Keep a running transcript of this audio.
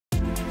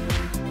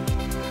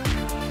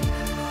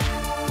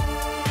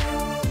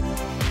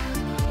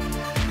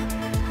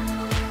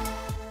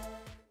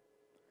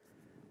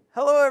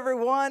Hello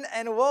everyone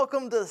and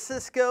welcome to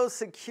Cisco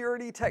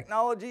Security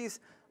Technologies.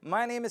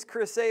 My name is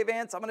Chris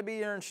Avance. I'm going to be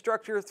your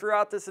instructor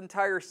throughout this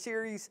entire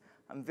series.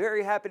 I'm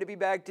very happy to be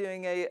back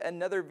doing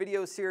another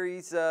video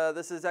series.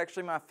 This is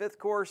actually my 5th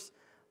course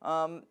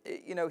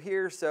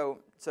here, so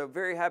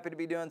very happy to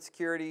be doing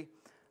security.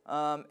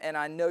 And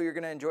I know you're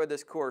going to enjoy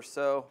this course.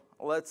 So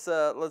let's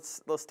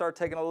start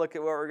taking a look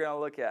at what we're going to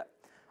look at.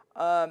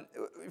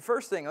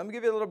 First thing, let me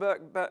give you a little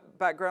bit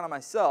background on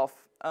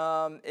myself.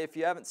 If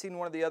you haven't seen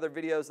one of the other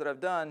videos that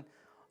I've done,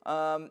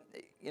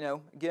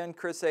 again,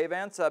 Chris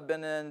Avance. I've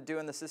been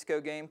doing the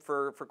Cisco game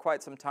for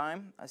quite some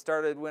time. I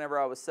started whenever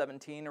I was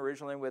 17,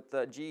 originally with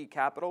GE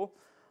Capital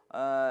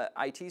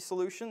IT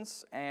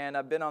Solutions, and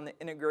I've been on the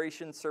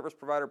integration service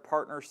provider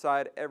partner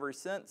side ever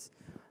since.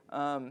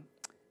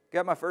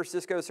 Got my first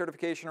Cisco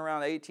certification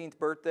around 18th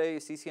birthday,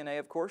 CCNA,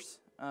 of course.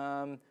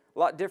 A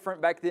lot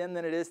different back then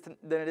than it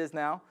is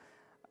now.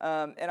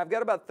 And I've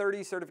got about 30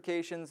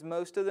 certifications.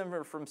 Most of them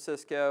are from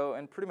Cisco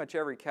in pretty much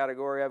every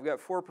category. I've got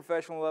 4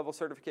 professional level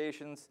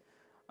certifications.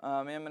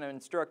 I'm an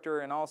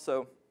instructor, and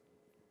also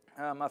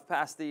I've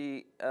passed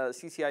the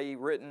CCIE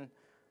written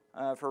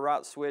for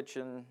route switch,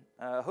 and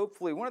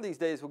hopefully one of these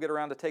days we'll get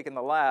around to taking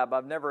the lab.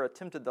 I've never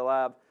attempted the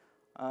lab,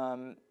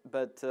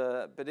 but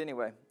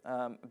anyway,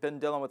 I've been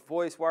dealing with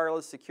voice,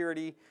 wireless,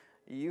 security,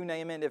 you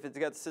name it. If it's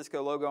got the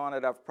Cisco logo on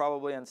it, I've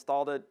probably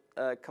installed it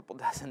a couple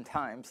dozen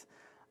times.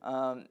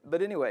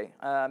 But anyway,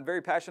 I'm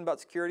very passionate about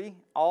security.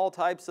 All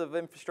types of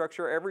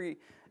infrastructure,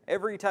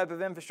 every type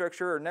of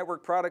infrastructure or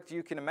network product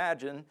you can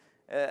imagine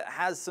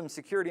has some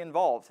security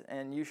involved,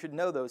 and you should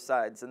know those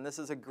sides. And this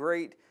is a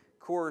great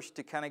course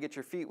to kind of get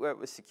your feet wet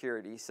with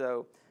security.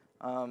 So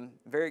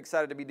very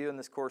excited to be doing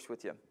this course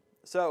with you.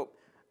 So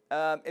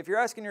if you're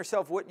asking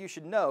yourself what you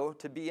should know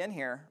to be in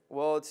here,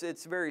 well,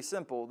 it's very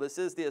simple. This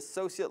is the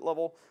associate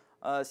level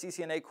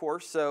CCNA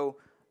course. So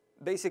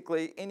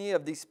basically, any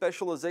of these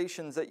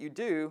specializations that you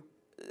do,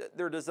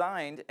 they're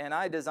designed, and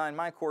I design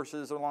my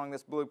courses along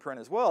this blueprint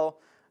as well,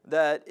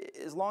 that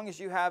as long as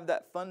you have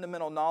that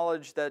fundamental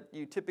knowledge that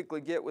you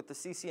typically get with the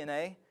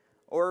CCNA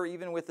or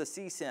even with the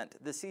CCENT.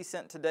 The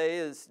CCENT today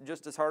is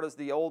just as hard as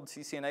the old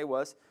CCNA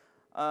was.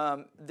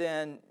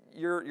 Then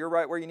you're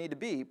right where you need to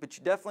be. But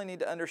you definitely need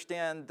to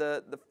understand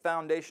the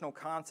foundational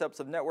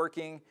concepts of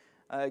networking,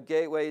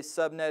 gateways,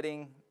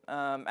 subnetting,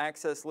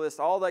 access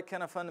lists, all that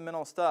kind of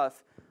fundamental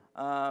stuff.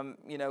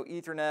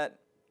 Ethernet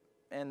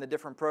and the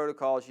different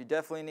protocols, you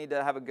definitely need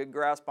to have a good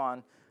grasp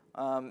on,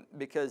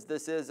 because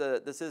this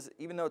is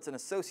even though it's an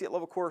associate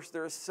level course,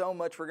 there is so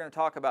much we're going to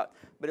talk about.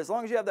 But as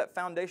long as you have that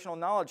foundational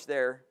knowledge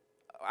there,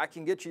 I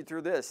can get you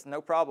through this, no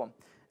problem.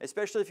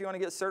 Especially if you want to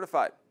get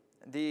certified.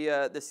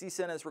 The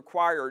CCENT is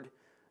required.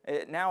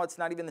 Now it's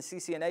not even the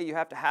CCNA you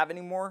have to have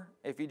anymore.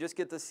 If you just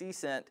get the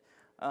CCENT,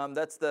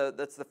 that's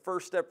the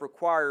first step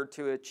required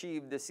to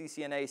achieve the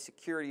CCNA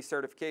security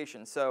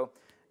certification. So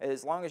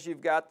as long as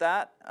you've got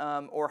that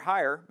or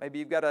higher, maybe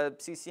you've got a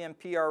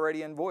CCNP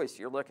already in voice,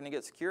 you're looking to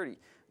get security.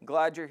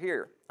 Glad you're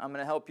here. I'm going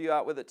to help you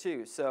out with it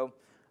too. So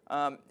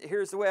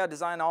here's the way I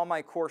design all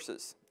my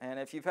courses. And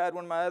if you've had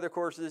one of my other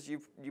courses,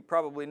 you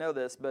probably know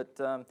this. But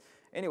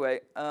anyway,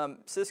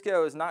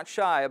 Cisco is not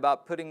shy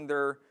about putting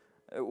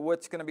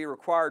what's going to be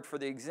required for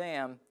the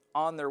exam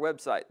on their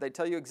website. They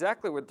tell you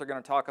exactly what they're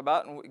going to talk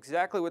about and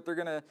exactly what they're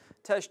going to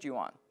test you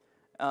on.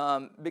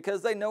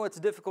 Because they know it's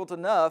difficult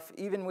enough,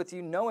 even with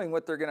you knowing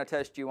what they're going to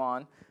test you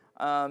on.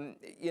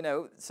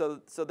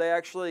 So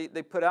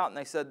they put out and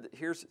they said,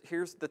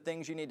 here's the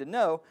things you need to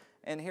know,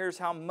 and here's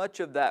how much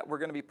of that we're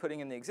going to be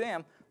putting in the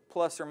exam,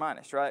 plus or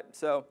minus, right?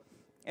 So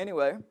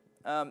anyway,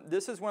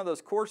 this is one of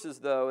those courses,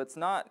 though. It's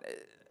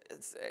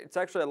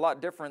actually a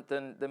lot different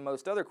than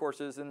most other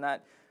courses in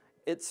that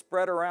it's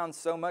spread around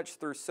so much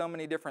through so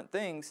many different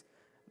things.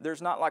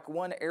 There's not like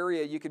one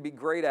area you could be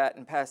great at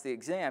and pass the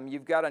exam.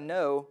 You've got to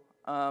know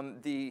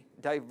the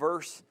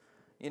diverse,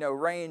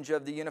 range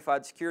of the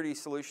unified security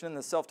solution and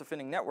the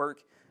self-defending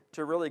network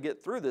to really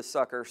get through this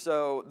sucker.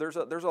 So there's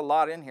a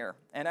lot in here.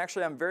 And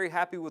actually, I'm very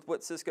happy with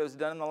what Cisco's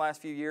done in the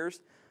last few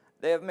years.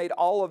 They have made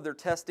all of their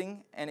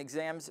testing and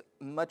exams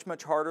much,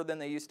 much harder than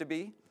they used to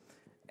be.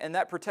 And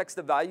that protects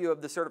the value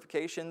of the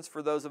certifications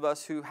for those of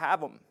us who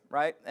have them,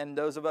 right? And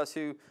those of us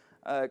who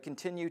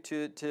continue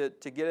to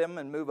get them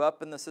and move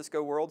up in the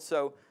Cisco world.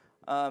 So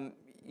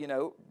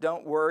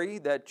don't worry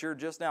that you're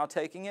just now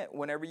taking it.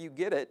 Whenever you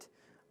get it,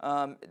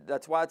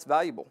 that's why it's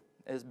valuable,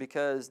 is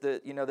because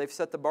they've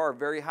set the bar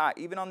very high.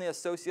 Even on the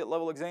associate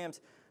level exams,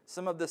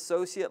 some of the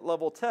associate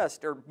level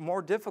tests are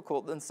more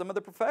difficult than some of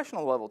the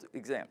professional level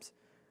exams,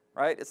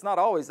 right? It's not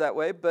always that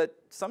way, but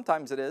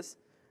sometimes it is.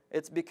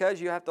 It's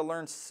because you have to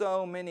learn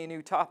so many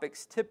new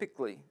topics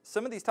typically.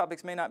 Some of these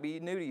topics may not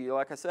be new to you.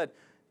 Like I said,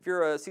 if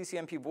you're a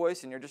CCNP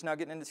voice and you're just now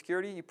getting into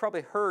security, you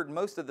probably heard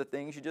most of the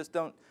things, you just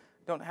don't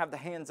have the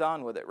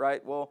hands-on with it,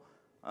 right? Well,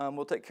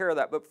 we'll take care of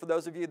that. But for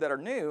those of you that are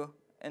new,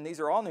 and these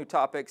are all new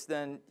topics,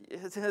 then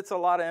it's a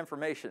lot of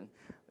information.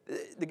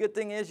 The good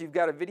thing is you've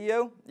got a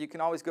video. You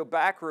can always go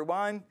back,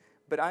 rewind,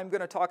 but I'm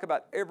going to talk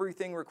about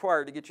everything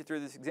required to get you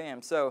through this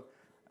exam. So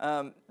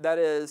That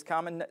is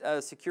common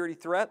security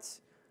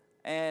threats,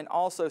 and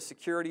also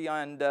security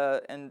on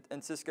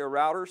and Cisco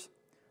routers,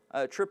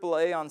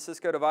 AAA on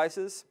Cisco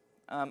devices,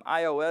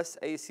 iOS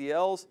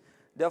ACLs.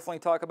 Definitely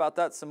talk about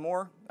that some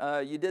more.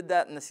 You did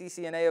that in the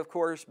CCNA, of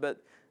course,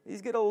 but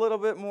these get a little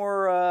bit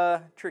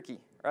more tricky,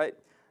 right?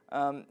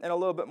 And a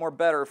little bit more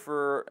better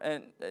for,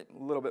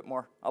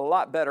 a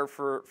lot better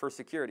for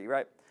security,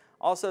 right?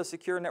 Also,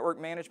 secure network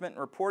management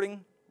and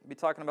reporting. We'll be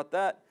talking about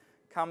that.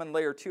 Common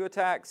layer 2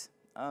 attacks,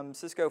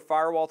 Cisco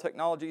firewall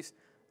technologies.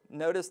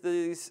 Notice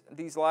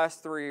these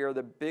last three are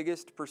the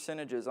biggest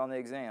percentages on the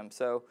exam.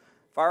 So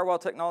firewall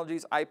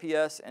technologies,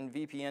 IPS, and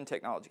VPN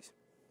technologies.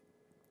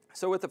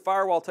 So with the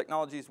firewall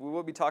technologies, we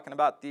will be talking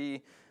about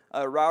the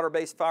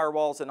router-based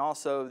firewalls and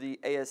also the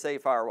ASA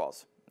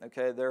firewalls.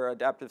 Okay, they're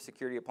adaptive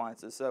security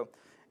appliances. So,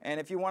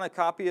 and if you want a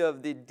copy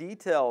of the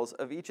details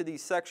of each of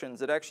these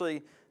sections,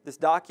 this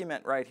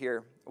document right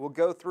here will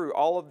go through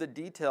all of the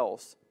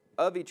details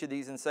of each of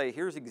these and say,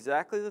 here's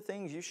exactly the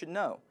things you should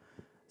know.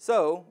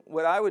 So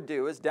what I would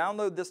do is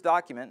download this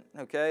document.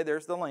 Okay,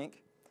 there's the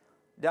link.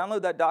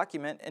 Download that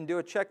document and do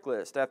a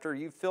checklist. After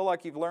you feel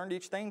like you've learned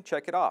each thing,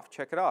 check it off,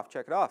 check it off,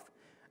 check it off.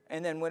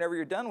 And then whenever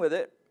you're done with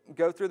it,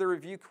 go through the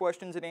review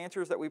questions and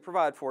answers that we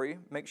provide for you.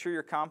 Make sure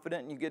you're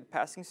confident and you get a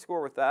passing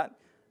score with that.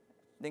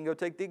 Then go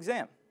take the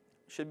exam.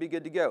 Should be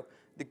good to go.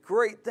 The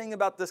great thing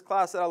about this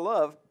class that I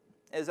love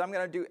is I'm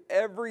going to do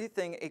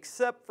everything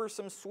except for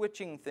some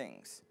switching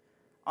things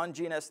on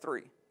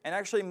GNS3. And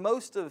actually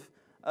most of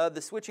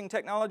the switching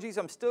technologies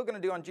I'm still going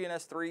to do on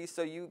GNS3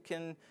 so you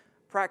can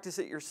practice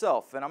it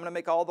yourself. And I'm going to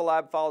make all the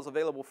lab files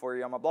available for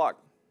you on my blog.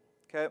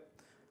 Okay?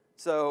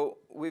 So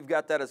we've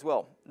got that as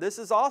well. This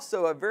is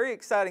also a very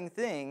exciting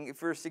thing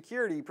for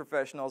security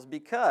professionals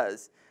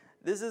because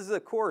this is a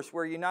course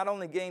where you not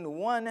only gain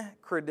one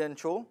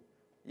credential,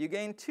 you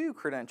gain 2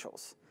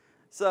 credentials.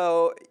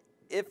 So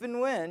if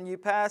and when you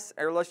pass,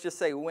 or let's just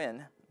say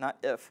when, not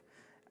if,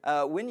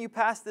 when you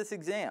pass this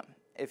exam,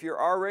 if you're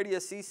already a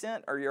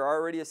CCENT or you're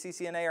already a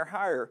CCNA or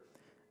higher,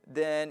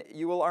 then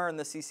you will earn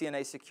the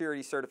CCNA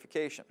security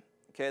certification.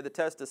 Okay, the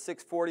test is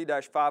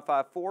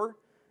 640-554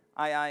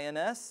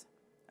 IINS.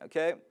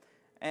 Okay,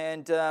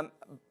 and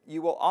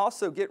you will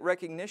also get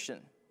recognition,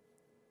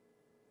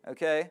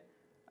 okay,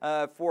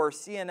 for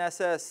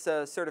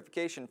CNSS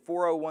certification,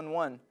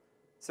 4011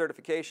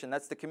 certification.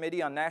 That's the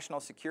Committee on National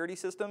Security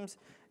Systems.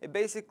 It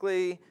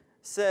basically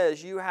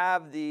says you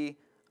have the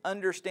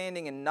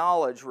understanding and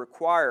knowledge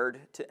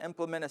required to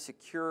implement a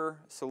secure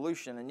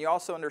solution, and you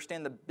also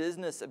understand the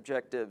business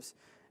objectives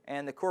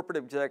and the corporate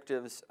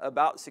objectives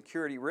about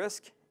security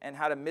risk and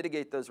how to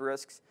mitigate those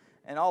risks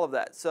and all of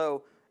that.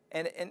 So,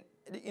 and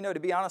you know, to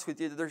be honest with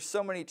you, there's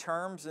so many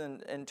terms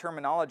and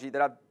terminology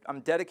that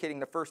I'm dedicating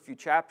the first few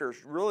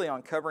chapters really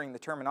on covering the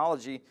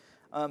terminology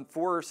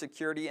for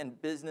security and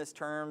business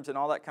terms and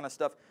all that kind of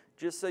stuff,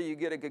 just so you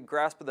get a good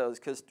grasp of those,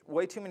 because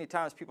way too many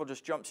times people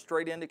just jump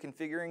straight into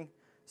configuring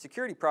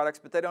security products,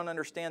 but they don't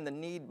understand the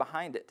need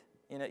behind it.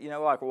 You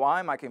know, like, why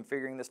am I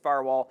configuring this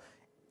firewall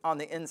on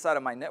the inside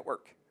of my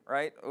network,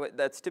 right?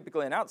 That's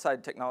typically an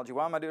outside technology.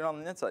 Why am I doing it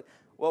on the inside?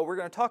 Well, we're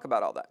going to talk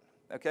about all that,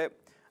 okay?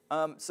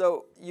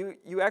 So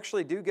you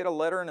actually do get a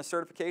letter and a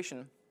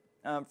certification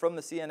from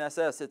the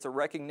CNSS. It's a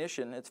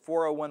recognition. It's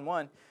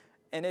 4011.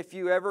 And if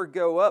you ever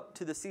go up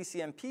to the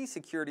CCNP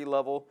security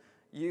level,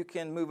 you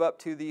can move up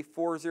to the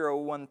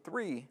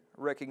 4013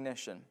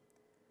 recognition.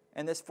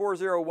 And this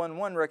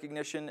 4011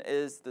 recognition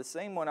is the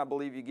same one I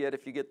believe you get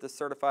if you get the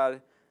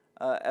Certified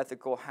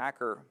Ethical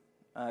Hacker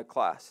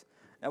class.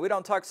 Now, we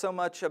don't talk so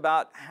much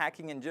about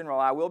hacking in general.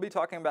 I will be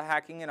talking about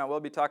hacking, and I will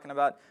be talking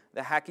about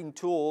the hacking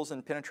tools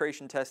and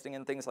penetration testing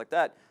and things like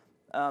that.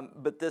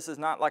 But this is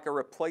not like a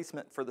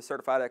replacement for the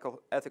Certified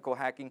Ethical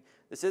Hacking.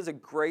 This is a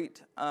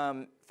great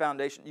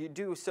foundation. You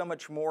do so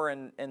much more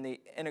in the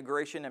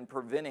integration and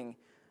preventing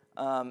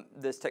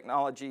this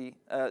technology,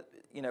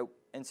 you know,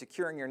 and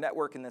securing your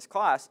network in this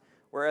class,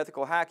 where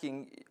ethical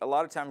hacking, a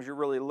lot of times you're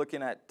really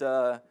looking at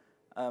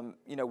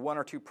you know, 1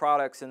 or 2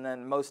 products and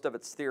then most of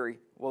it's theory.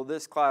 Well,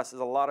 this class is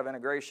a lot of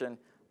integration,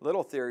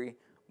 little theory,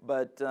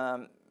 but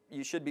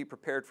you should be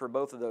prepared for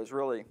both of those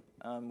really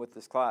with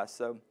this class.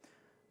 So,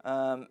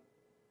 all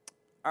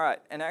right,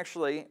 and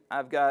actually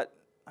I've got,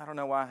 I don't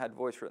know why I had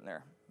voice written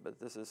there, but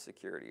this is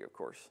security, of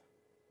course.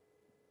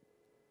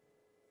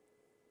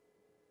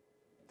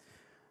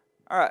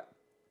 All right,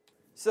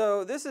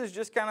 so this is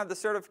just kind of the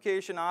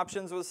certification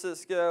options with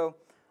Cisco.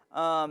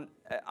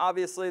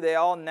 Obviously, they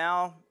all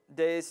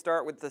nowadays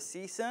start with the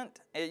CCENT.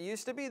 It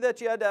used to be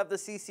that you had to have the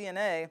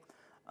CCNA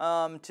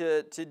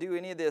to do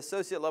any of the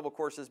associate level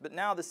courses, but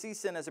now the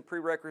CCENT is a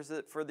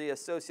prerequisite for the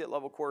associate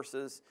level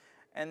courses,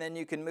 and then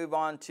you can move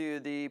on to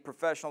the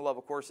professional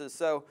level courses.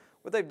 So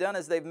what they've done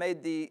is they've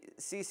made the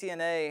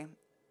CCNA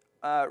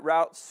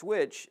route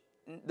switch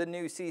the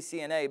new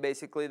CCNA,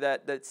 basically,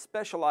 that's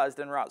specialized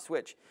in route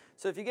switch.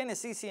 So if you gain a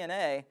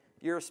CCNA,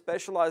 you're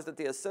specialized at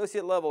the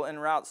associate level in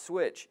route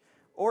switch.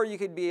 Or you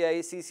could be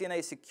a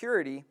CCNA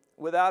security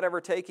without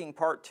ever taking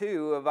part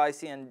 2 of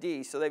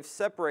ICND. So they've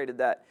separated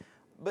that.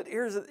 But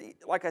here's,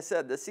 like I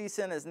said, the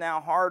CCN is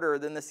now harder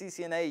than the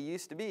CCNA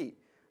used to be,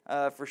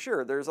 for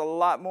sure. There's a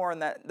lot more in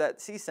that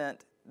CCN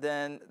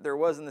than there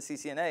was in the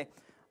CCNA.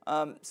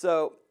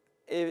 So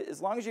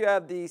as long as you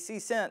have the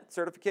CCN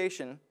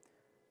certification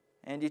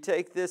and you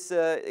take this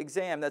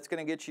exam, that's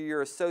going to get you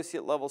your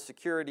associate level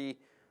security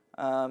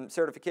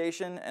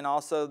certification and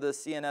also the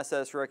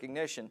CNSS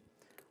recognition.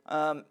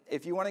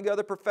 If you want to go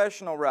the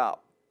professional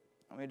route,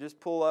 let me just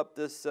pull up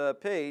this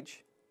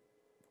page.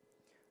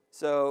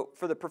 So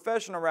for the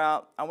professional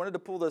route, I wanted to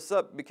pull this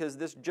up because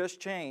this just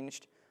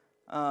changed,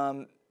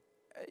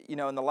 you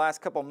know, in the last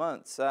couple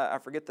months. I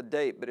forget the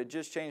date, but it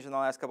just changed in the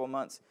last couple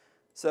months.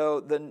 So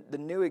the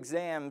new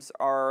exams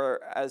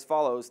are as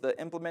follows: the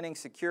Implementing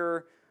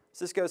Secure,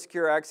 Cisco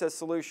Secure Access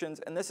Solutions,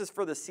 and this is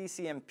for the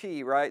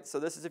CCNP, right? So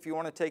this is if you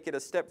want to take it a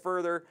step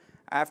further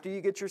after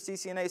you get your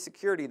CCNA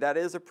security. That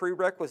is a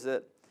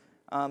prerequisite.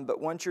 But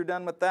once you're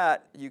done with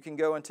that, you can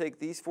go and take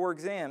these 4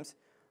 exams: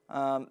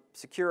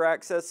 Secure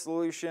Access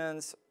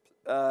Solutions,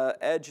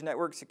 Edge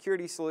Network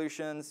Security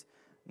Solutions,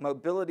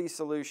 Mobility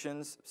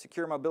Solutions,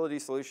 Secure Mobility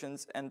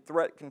Solutions, and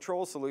Threat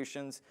Control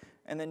Solutions,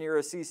 and then you're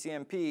a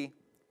CCNP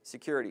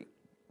security,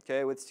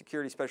 okay, with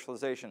security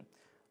specialization.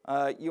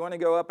 You want to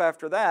go up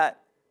after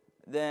that,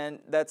 then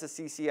that's a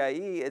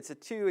CCIE. It's a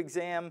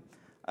 2-exam,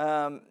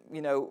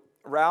 you know,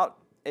 route.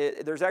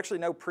 There's actually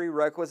no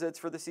prerequisites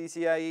for the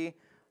CCIE.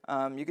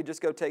 You could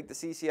just go take the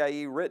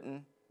CCIE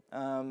written,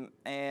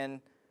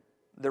 and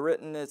the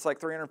written, it's like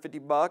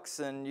 $350,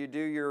 and you do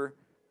your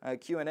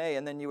Q&A,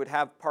 and then you would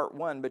have part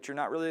 1, but you're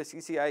not really a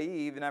CCIE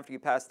even after you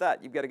pass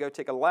that. You've got to go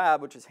take a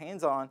lab, which is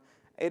hands-on,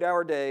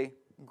 8-hour day,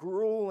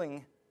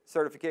 grueling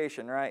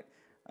certification, right?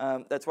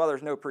 That's why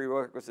there's no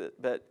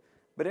prerequisite. But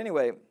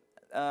anyway,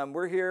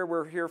 we're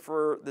here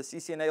for the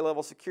CCNA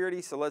level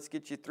security, so let's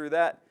get you through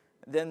that.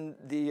 Then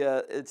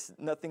it's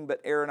nothing but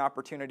air and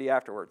opportunity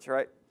afterwards,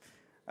 right?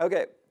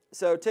 Okay,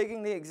 so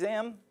taking the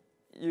exam,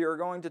 you're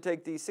going to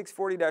take the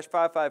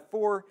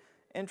 640-554,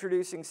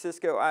 Introducing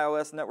Cisco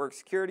IOS Network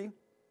Security.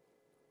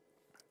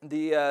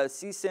 The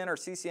CCN or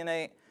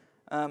CCNA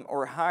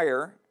or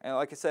higher, and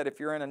like I said, if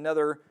you're in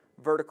another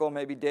vertical,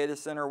 maybe data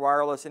center,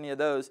 wireless, any of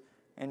those,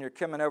 and you're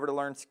coming over to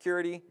learn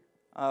security,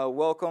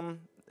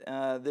 welcome.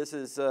 This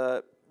is,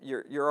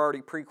 you're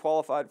already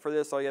pre-qualified for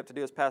this. All you have to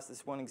do is pass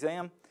this 1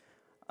 exam.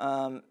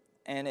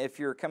 And if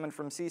you're coming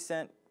from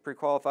CCENT,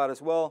 pre-qualified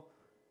as well.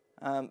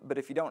 But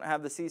if you don't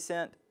have the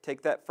CCENT,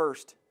 take that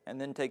first and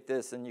then take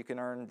this, and you can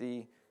earn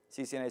the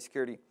CCNA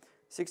security.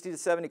 60 to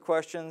 70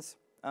 questions,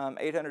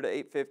 800 to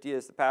 850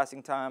 is the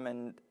passing time,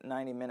 and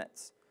 90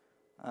 minutes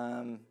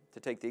to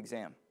take the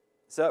exam.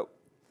 So,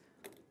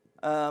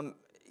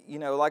 you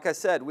know, like I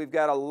said, we've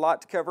got a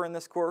lot to cover in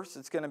this course.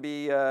 It's going to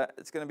be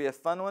a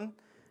fun one,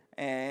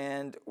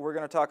 and we're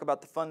going to talk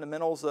about the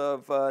fundamentals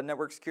of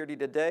network security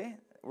today.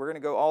 We're going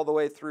to go all the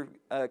way through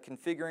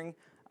configuring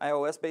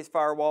iOS-based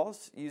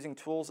firewalls using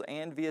tools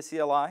and via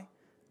CLI.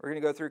 We're going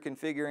to go through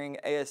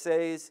configuring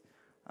ASAs,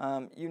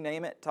 you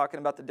name it, talking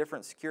about the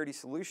different security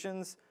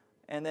solutions.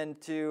 And then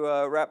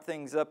to wrap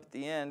things up at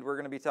the end, we're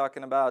going to be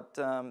talking about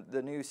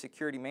the new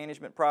security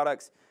management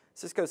products.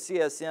 Cisco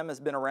CSM has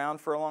been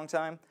around for a long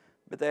time,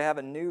 but they have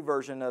a new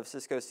version of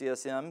Cisco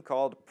CSM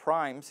called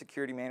Prime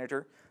Security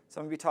Manager. So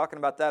I'm going to be talking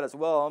about that as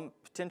well. I'm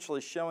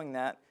potentially showing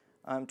that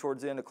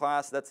towards the end of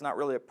class. That's not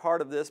really a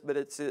part of this, but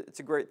it's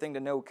a great thing to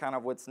know kind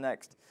of what's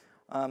next.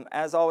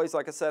 As always,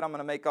 like I said, I'm going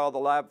to make all the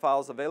lab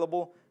files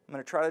available. I'm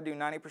going to try to do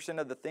 90%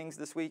 of the things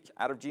this week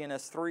out of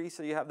GNS3,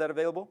 so you have that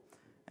available.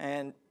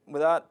 And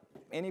without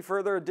any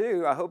further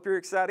ado, I hope you're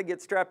excited.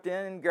 Get strapped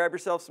in, grab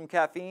yourself some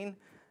caffeine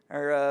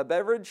or a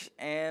beverage,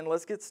 and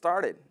let's get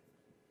started.